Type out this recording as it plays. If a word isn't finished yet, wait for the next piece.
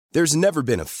There's never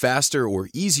been a faster or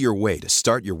easier way to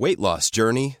start your weight loss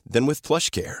journey than with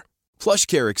PlushCare.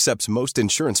 PlushCare accepts most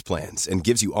insurance plans and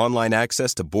gives you online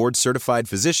access to board-certified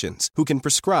physicians who can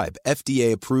prescribe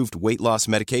FDA-approved weight loss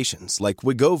medications like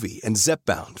Wegovy and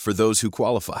Zepbound for those who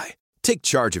qualify. Take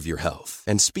charge of your health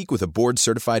and speak with a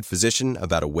board-certified physician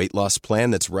about a weight loss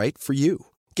plan that's right for you.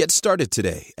 Get started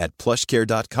today at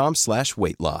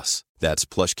plushcare.com/weight-loss. That's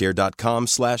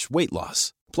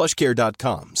plushcare.com/weight-loss.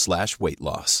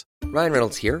 plushcare.com/weight-loss. Ryan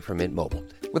Reynolds here from Mint Mobile.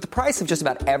 With the price of just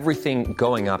about everything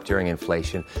going up during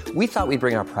inflation, we thought we'd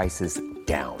bring our prices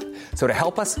down. So to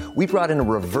help us, we brought in a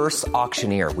reverse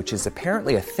auctioneer, which is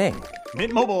apparently a thing.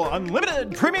 Mint Mobile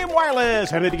Unlimited Premium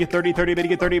Wireless. How to get 30, 30, how to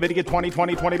get 30, how to get 20,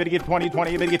 20, 20, how to get 20,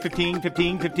 20, how to get 15,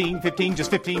 15, 15, 15,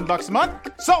 just $15 a month?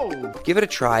 Sold! Give it a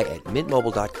try at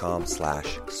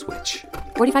mintmobile.com/switch.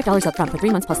 $45 up front for 3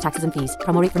 months plus taxes and fees.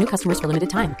 Promo rate for new customers for limited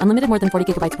time. Unlimited more than 40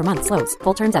 gigabytes per month. Slows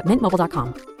full terms at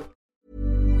mintmobile.com.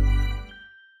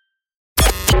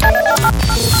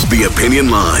 The Opinion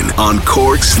Line on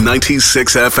Cork's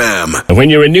 96 FM. When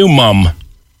you're a new mum,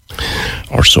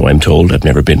 or so I'm told, I've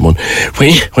never been one.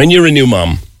 When you're a new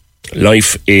mum,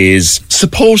 life is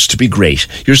supposed to be great.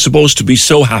 You're supposed to be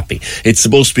so happy. It's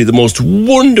supposed to be the most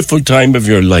wonderful time of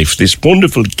your life. This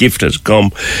wonderful gift has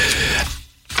come,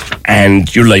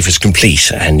 and your life is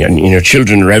complete, and your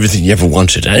children are everything you ever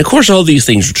wanted. And of course, all these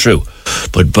things are true.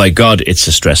 But by God, it's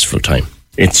a stressful time.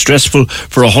 It's stressful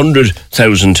for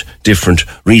 100,000 different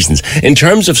reasons. In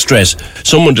terms of stress,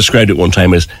 someone described it one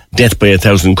time as death by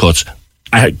 1,000 cuts.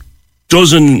 A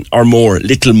dozen or more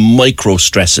little micro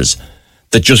stresses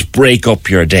that just break up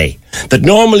your day, that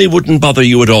normally wouldn't bother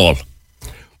you at all.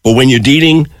 But when you're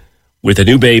dealing with a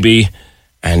new baby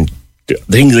and the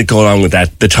things that go along with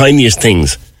that, the tiniest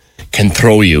things can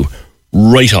throw you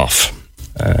right off.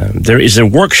 There is a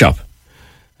workshop,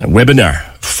 a webinar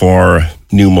for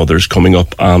new mothers coming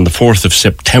up on the 4th of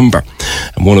September.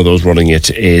 And one of those running it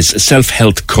is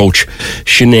self-help coach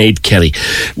Sinead Kelly.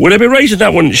 Would I be right in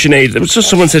that one, Sinead? It was just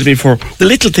someone said to me before, the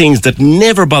little things that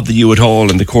never bother you at all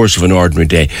in the course of an ordinary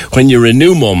day, when you're a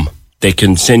new mum, they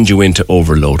can send you into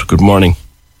overload. Good morning.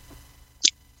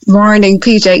 Morning,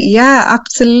 PJ. Yeah,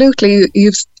 absolutely.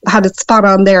 You've had it spot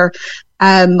on there.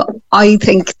 I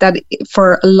think that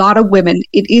for a lot of women,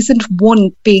 it isn't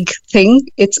one big thing.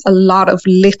 It's a lot of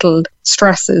little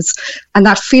stresses, and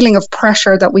that feeling of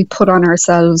pressure that we put on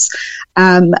ourselves,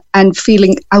 and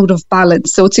feeling out of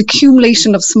balance. So it's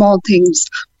accumulation of small things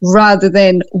rather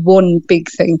than one big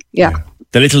thing. Yeah.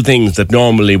 The little things that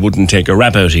normally wouldn't take a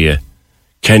rap out of you, it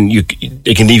can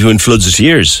leave you in floods of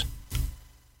tears.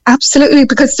 Absolutely,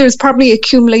 because there's probably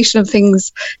accumulation of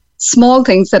things, small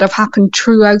things that have happened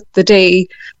throughout the day,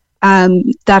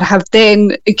 that have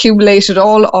then accumulated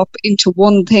all up into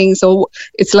one thing. So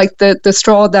it's like the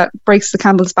straw that breaks the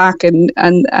camel's back, and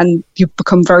you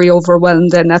become very overwhelmed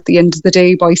then at the end of the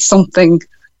day by something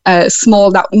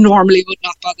small that normally would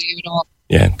not bother you at all.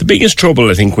 Yeah, the biggest trouble,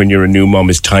 I think, when you're a new mum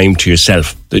is time to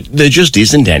yourself. There just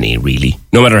isn't any, really.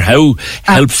 No matter how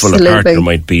helpful a partner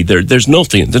might be, there's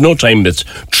nothing. There's no time that's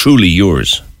truly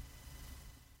yours.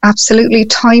 Absolutely.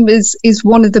 Time is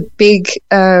one of the big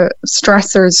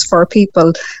stressors for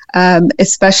people,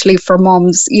 especially for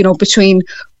moms, between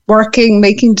working,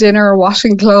 making dinner,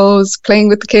 washing clothes, playing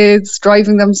with the kids,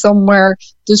 driving them somewhere.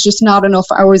 There's just not enough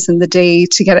hours in the day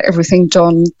to get everything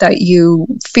done that you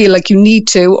feel like you need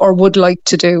to or would like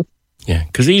to do. Yeah,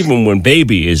 because even when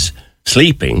baby is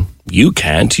sleeping, you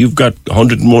can't. You've got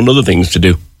 101 other things to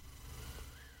do.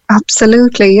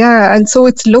 Absolutely, yeah. And so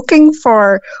it's looking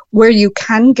for where you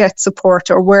can get support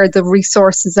or where the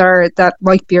resources are that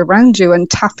might be around you and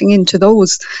tapping into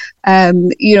those.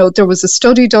 There was a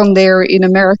study done there in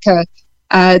America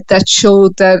that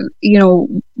showed that,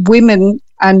 women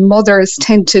and mothers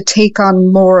tend to take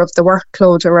on more of the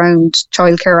workload around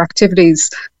childcare activities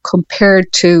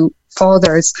compared to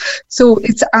fathers. So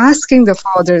it's asking the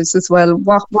fathers as well,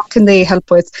 what can they help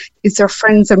with? Is there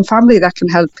friends and family that can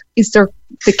help? Is there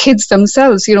the kids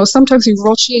themselves? Sometimes we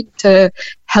rush in to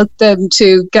help them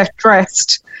to get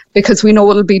dressed because we know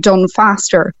it'll be done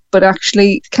faster. But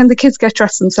actually, can the kids get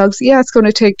dressed themselves? Yeah, it's going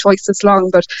to take twice as long,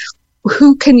 but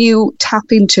who can you tap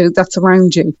into that's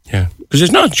around you? Yeah, because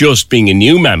it's not just being a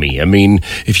new mammy. I mean,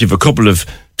 if you have a couple of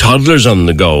toddlers on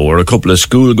the go or a couple of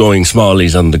school-going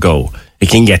smallies on the go, it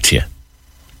can get to you.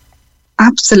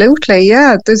 Absolutely,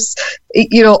 yeah. There's,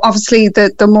 obviously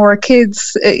the more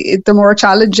kids, the more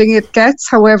challenging it gets.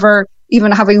 However,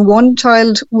 even having one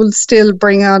child will still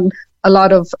bring on a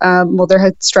lot of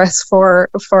motherhood stress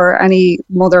for any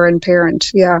mother and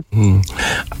parent, yeah.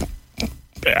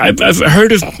 I've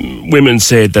heard of women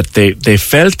say that they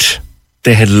felt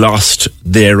they had lost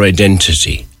their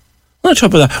identity. On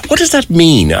top of that, what does that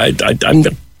mean? I don't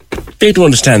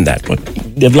understand that, but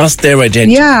they've lost their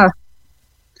identity. Yeah.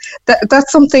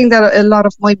 That's something that a lot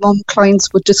of my mum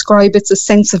clients would describe. It's a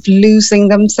sense of losing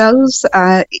themselves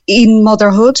in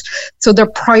motherhood. So their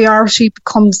priority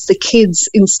becomes the kids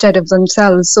instead of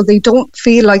themselves. So they don't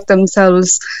feel like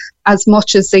themselves as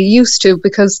much as they used to,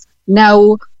 because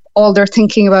now all they're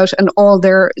thinking about and all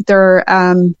they're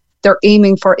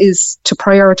aiming for is to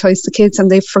prioritize the kids, and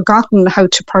they've forgotten how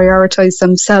to prioritize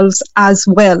themselves as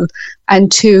well.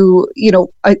 And to,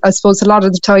 I suppose a lot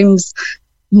of the times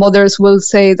mothers will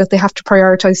say that they have to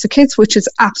prioritize the kids, which is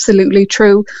absolutely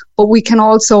true, but we can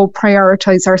also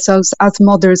prioritize ourselves as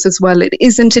mothers as well. It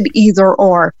isn't an either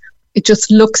or. It just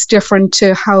looks different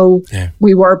to how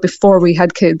we were before we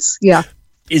had kids. Yeah.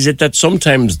 Is it that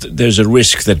sometimes there's a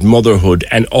risk that motherhood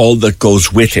and all that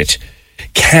goes with it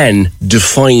can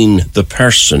define the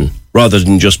person rather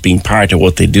than just being part of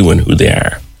what they do and who they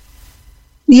are?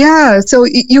 Yeah, so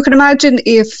you can imagine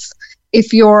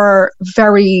if you're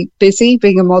very busy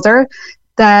being a mother,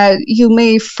 that you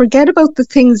may forget about the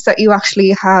things that you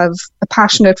actually have a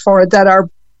passionate for that are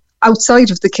outside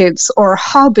of the kids, or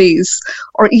hobbies,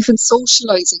 or even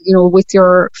socializing, with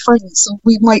your friends. So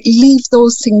we might leave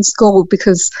those things go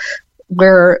because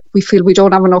we feel we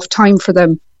don't have enough time for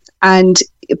them. And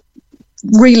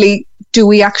really, do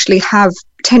we actually have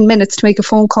 10 minutes to make a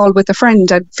phone call with a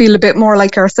friend and feel a bit more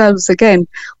like ourselves again,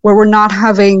 where we're not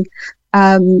having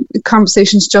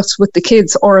conversations just with the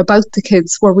kids or about the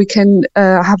kids, where we can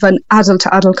have an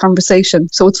adult-to-adult conversation.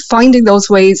 So it's finding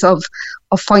those ways of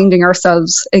finding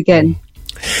ourselves again.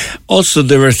 Also,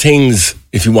 there are things,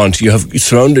 if you want, you have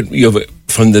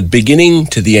from the beginning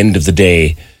to the end of the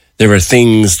day, there are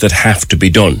things that have to be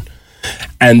done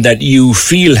and that you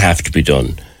feel have to be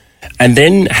done. And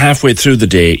then halfway through the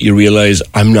day, you realise,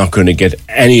 I'm not going to get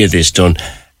any of this done.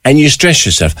 And you stress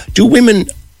yourself. Do women,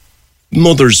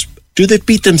 mothers, do they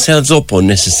beat themselves up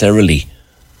unnecessarily?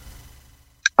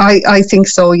 I think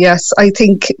so, yes. I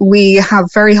think we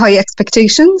have very high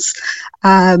expectations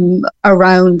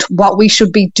around what we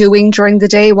should be doing during the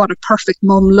day, what a perfect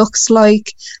mum looks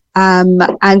like.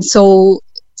 And so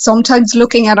sometimes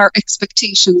looking at our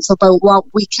expectations about what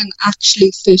we can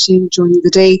actually fit in during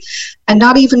the day, and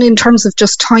not even in terms of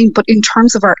just time, but in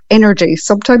terms of our energy.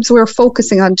 Sometimes we're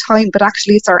focusing on time, but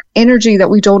actually it's our energy that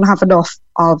we don't have enough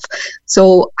of.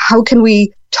 So how can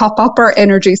we top up our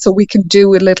energy so we can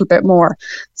do a little bit more?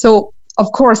 So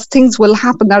of course, things will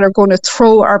happen that are going to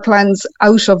throw our plans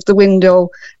out of the window.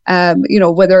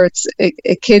 Whether it's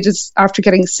a kid is after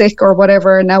getting sick or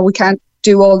whatever, and now we can't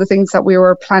do all the things that we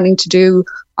were planning to do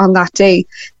on that day.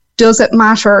 Does it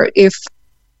matter if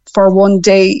for one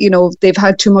day, they've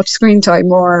had too much screen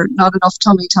time or not enough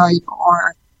tummy time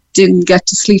or didn't get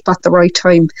to sleep at the right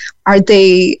time?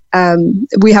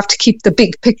 We have to keep the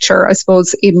big picture, I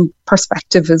suppose, in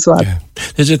perspective as well. Yeah.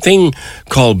 There's a thing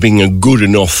called being a good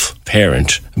enough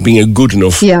parent, being a good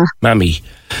enough mammy.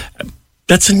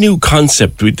 That's a new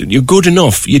concept. You're good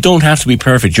enough. You don't have to be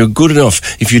perfect. You're good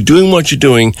enough. If you're doing what you're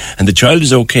doing and the child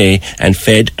is okay and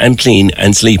fed and clean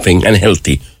and sleeping and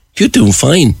healthy, you're doing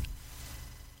fine.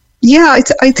 Yeah,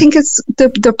 I think it's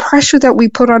the pressure that we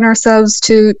put on ourselves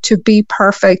to be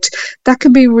perfect. That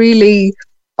can be really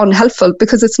unhelpful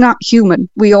because it's not human.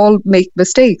 We all make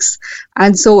mistakes.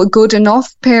 And so a good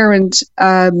enough parent,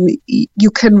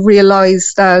 you can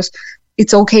realize that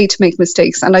it's okay to make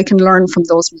mistakes and I can learn from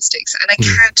those mistakes, and I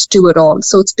can't do it all.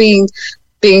 So it's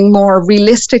being more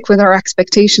realistic with our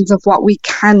expectations of what we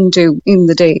can do in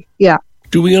the day. Yeah.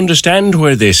 Do we understand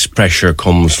where this pressure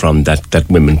comes from that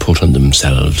women put on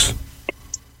themselves?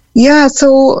 Yeah,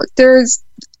 so there's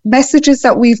messages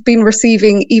that we've been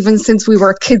receiving even since we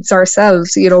were kids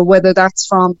ourselves, whether that's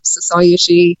from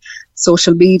society,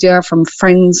 social media, from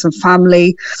friends and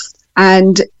family.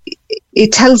 And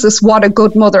it tells us what a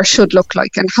good mother should look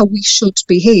like and how we should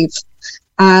behave.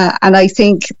 And I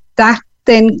think that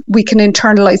then we can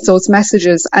internalize those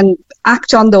messages and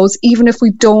act on those even if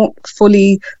we don't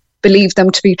fully believe them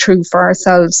to be true for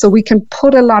ourselves. So we can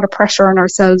put a lot of pressure on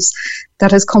ourselves that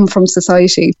has come from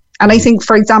society. And I think,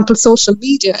 for example, social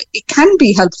media, it can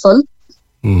be helpful,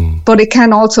 but it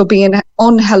can also be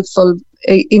unhelpful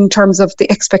in terms of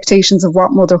the expectations of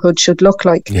what motherhood should look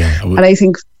like. Yeah, and I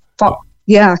think...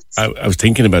 I was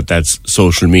thinking about that,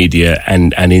 social media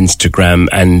and Instagram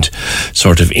and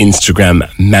sort of Instagram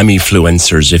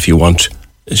mammy-fluencers, if you want.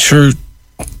 Sure,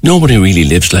 nobody really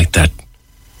lives like that.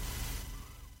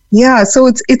 Yeah, so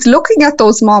it's looking at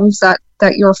those moms that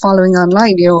that you're following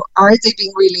online, are they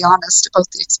being really honest about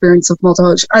the experience of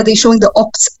motherhood? Are they showing the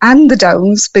ups and the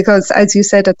downs? Because as you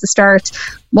said at the start,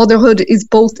 motherhood is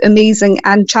both amazing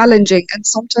and challenging, and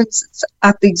sometimes it's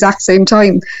at the exact same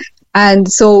time.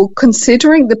 And so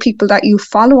considering the people that you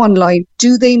follow online,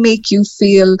 do they make you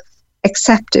feel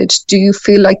accepted? Do you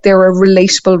feel like they're a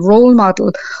relatable role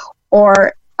model?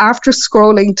 Or after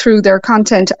scrolling through their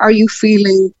content, are you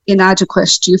feeling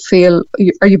inadequate?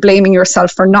 Are you blaming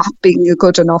yourself for not being a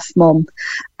good enough mum?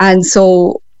 And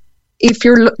so if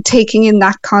you're taking in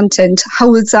that content,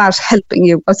 how is that helping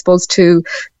you, I suppose, to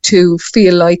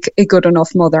feel like a good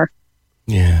enough mother?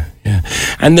 Yeah.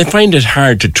 And they find it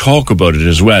hard to talk about it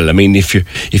as well. I mean, if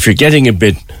you're getting a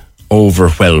bit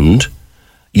overwhelmed,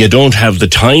 you don't have the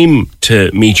time to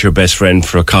meet your best friend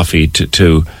for a coffee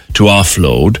to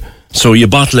offload. So you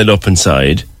bottle it up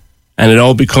inside, and it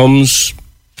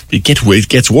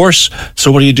gets worse.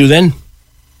 So what do you do then?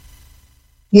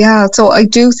 Yeah, so I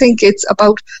do think it's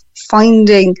about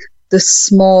finding the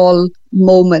small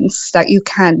moments that you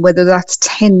can, whether that's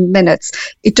 10 minutes.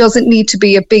 It doesn't need to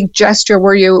be a big gesture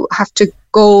where you have to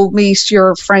go meet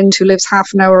your friend who lives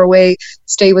half an hour away,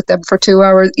 stay with them for 2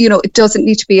 hours. It doesn't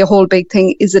need to be a whole big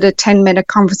thing. Is it a 10-minute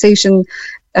conversation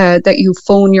that you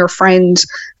phone your friend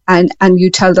and you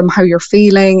tell them how you're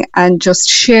feeling, and just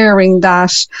sharing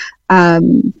that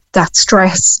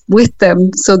stress with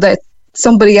them, so that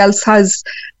somebody else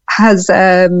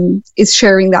is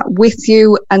sharing that with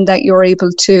you, and that you're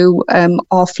able to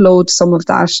offload some of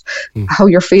that, how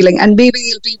you're feeling. And maybe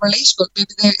it'll be relatable.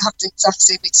 Maybe they have the exact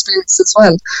same experience as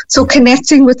well. So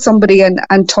connecting with somebody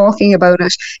and talking about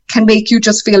it can make you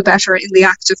just feel better in the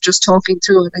act of just talking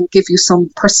through it, and give you some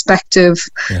perspective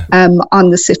on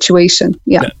the situation.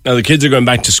 Yeah. Now the kids are going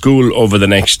back to school over the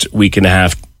next week and a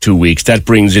half, 2 weeks. That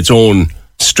brings its own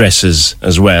stresses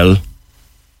as well,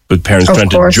 with parents trying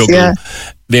to juggle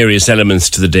various elements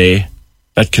to the day.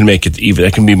 That can make it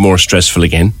that can be more stressful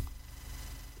again.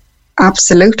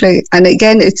 Absolutely. And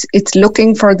again, it's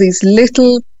looking for these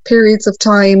little periods of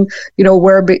time,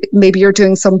 where maybe you're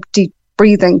doing some deep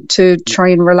breathing to try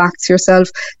and relax yourself.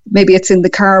 Maybe it's in the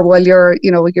car while you're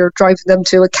driving them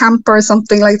to a camp or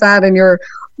something like that, and you're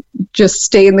just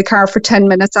stay in the car for 10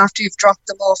 minutes after you've dropped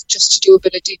them off, just to do a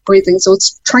bit of deep breathing. So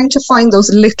it's trying to find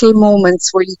those little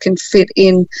moments where you can fit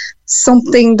in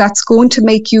something that's going to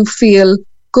make you feel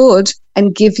good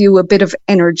and give you a bit of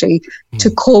energy to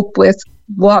cope with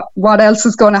what else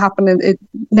is going to happen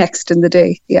next in the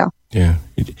day. Yeah.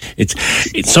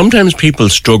 It's sometimes people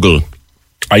struggle,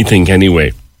 I think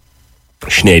anyway,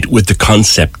 Sinead, with the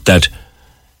concept that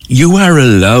you are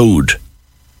allowed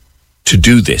to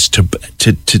do this,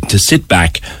 to sit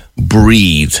back,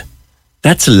 breathe.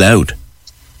 That's allowed.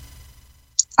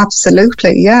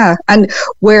 Absolutely, yeah. And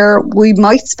where we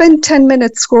might spend 10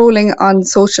 minutes scrolling on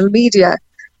social media,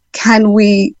 can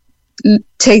we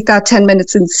take that 10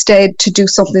 minutes instead to do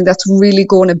something that's really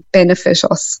going to benefit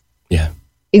us? Yeah.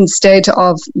 Instead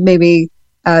of maybe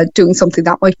doing something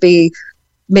that might be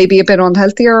maybe a bit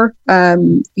unhealthier,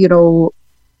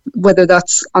 whether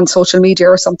that's on social media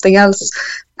or something else.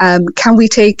 Can we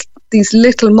take these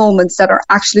little moments that are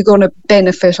actually going to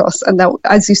benefit us, and that,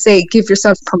 as you say, give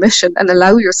yourself permission and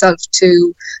allow yourself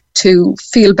to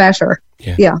feel better?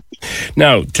 Yeah.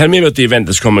 Now, tell me about the event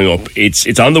that's coming up.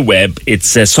 It's on the web.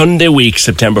 It's Sunday week,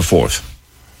 September 4th.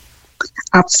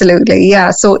 Absolutely,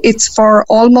 yeah. So it's for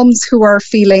all mums who are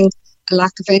feeling a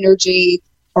lack of energy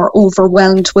or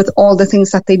overwhelmed with all the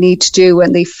things that they need to do,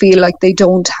 and they feel like they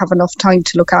don't have enough time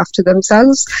to look after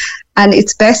themselves. And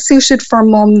it's best suited for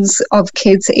mums of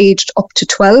kids aged up to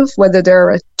 12, whether they're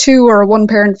a 2 or a 1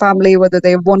 parent family, whether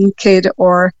they have 1 kid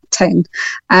or 10.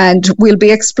 And we'll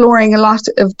be exploring a lot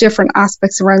of different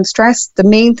aspects around stress. The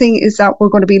main thing is that we're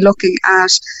going to be looking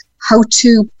at how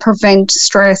to prevent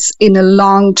stress in a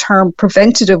long-term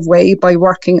preventative way by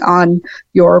working on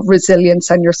your resilience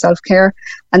and your self-care.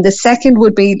 And the second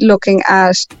would be looking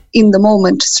at in the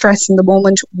moment, stress in the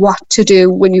moment, what to do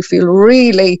when you feel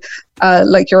really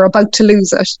like you're about to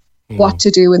lose it, what to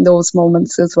do in those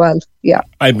moments as well. Yeah.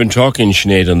 I've been talking,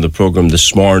 Sinead, on the programme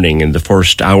this morning in the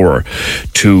first hour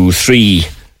to 3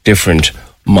 different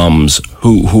mums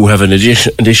who have an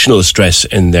additional stress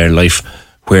in their life,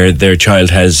 where their child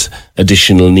has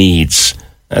additional needs.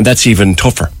 And that's even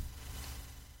tougher.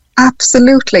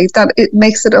 Absolutely. That it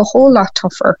makes it a whole lot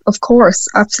tougher, of course.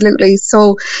 Absolutely.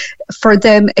 So for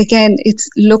them, again, it's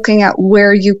looking at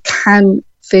where you can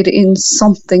fit in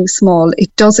something small.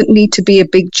 It doesn't need to be a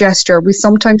big gesture. We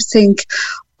sometimes think,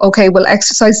 okay, well,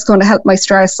 exercise is going to help my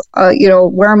stress.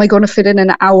 Where am I going to fit in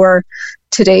an hour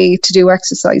today to do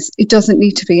exercise? It doesn't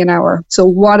need to be an hour. So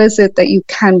what is it that you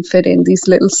can fit in, these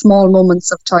little small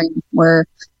moments of time where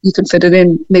you can fit it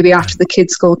in? Maybe after the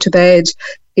kids go to bed.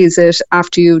 Is it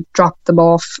after you drop them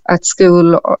off at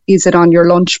school? Or is it on your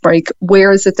lunch break?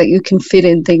 Where is it that you can fit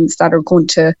in things that are going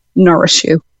to nourish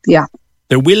you? Yeah.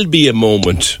 There will be a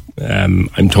moment,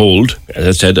 I'm told, as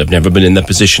I said, I've never been in that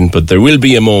position, but there will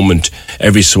be a moment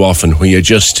every so often where you're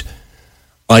just,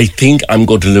 I think I'm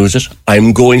going to lose it.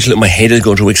 My head is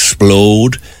going to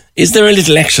explode. Is there a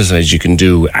little exercise you can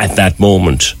do at that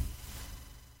moment?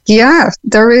 Yeah,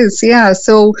 there is. Yeah.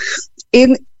 So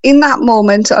in that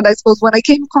moment, and I suppose when I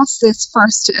came across this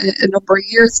first a number of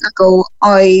years ago,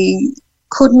 I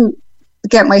couldn't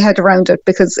get my head around it,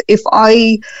 because if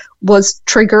I was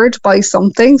triggered by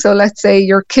something, so let's say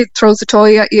your kid throws a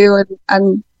toy at you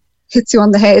and hits you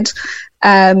on the head,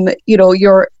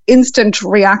 your instant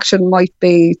reaction might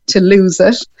be to lose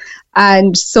it.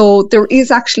 And so there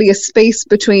is actually a space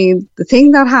between the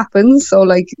thing that happens, so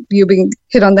like you being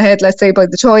hit on the head, let's say, by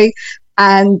the toy,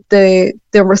 and the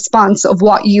response of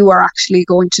what you are actually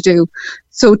going to do.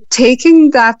 So taking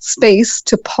that space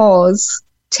to pause,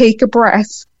 take a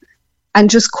breath, and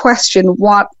just question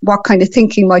what kind of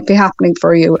thinking might be happening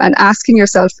for you, and asking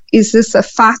yourself, is this a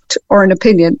fact or an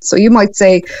opinion? So you might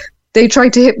say, they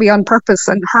tried to hit me on purpose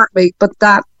and hurt me, but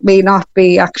that may not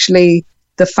be actually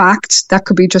the fact. That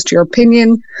could be just your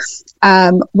opinion.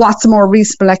 What's a more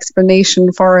reasonable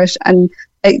explanation for it? And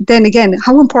then again,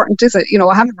 how important is it?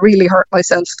 I haven't really hurt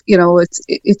myself.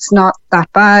 It's not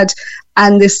that bad,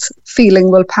 and this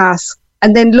feeling will pass.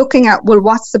 And then looking at, well,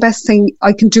 what's the best thing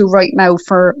I can do right now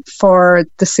for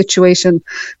the situation?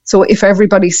 So if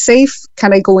everybody's safe,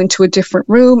 can I go into a different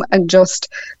room and just,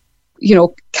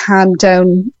 calm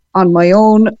down on my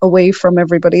own, away from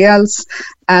everybody else?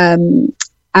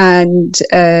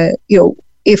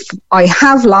 If I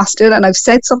have lost it and I've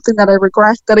said something that I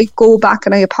regret, that I go back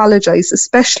and I apologize,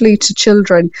 especially to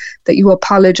children, that you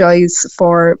apologize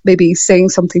for maybe saying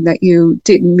something that you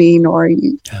didn't mean, or,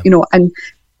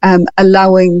 and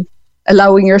allowing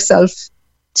yourself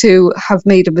to have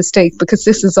made a mistake, because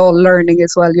this is all learning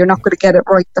as well. You're not going to get it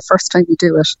right the first time you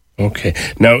do it. Okay.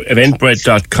 Now,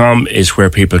 eventbrite.com is where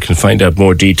people can find out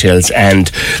more details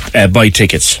and buy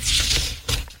tickets.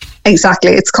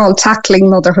 Exactly. It's called Tackling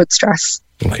Motherhood Stress.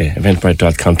 Okay,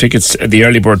 eventbrite.com. Tickets, the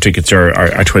early bird tickets are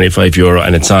 €25,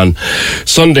 and it's on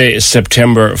Sunday,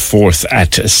 September 4th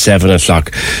at 7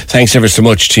 o'clock. Thanks ever so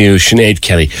much to you, Sinead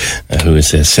Kelly, who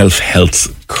is a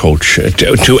self-health coach.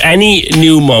 To any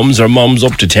new mums or mums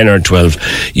up to 10 or 12,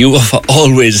 you have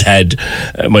always had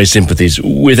my sympathies.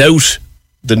 Without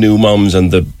the new mums and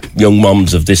the young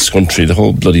mums of this country, the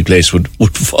whole bloody place would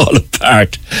fall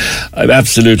apart. I'm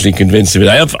absolutely convinced of it.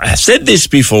 I've said this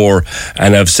before,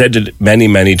 and I've said it many,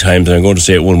 many times, and I'm going to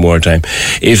say it one more time.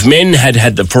 If men had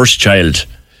had the first child,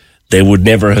 there would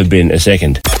never have been a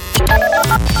second.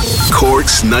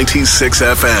 Cork's 96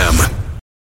 FM.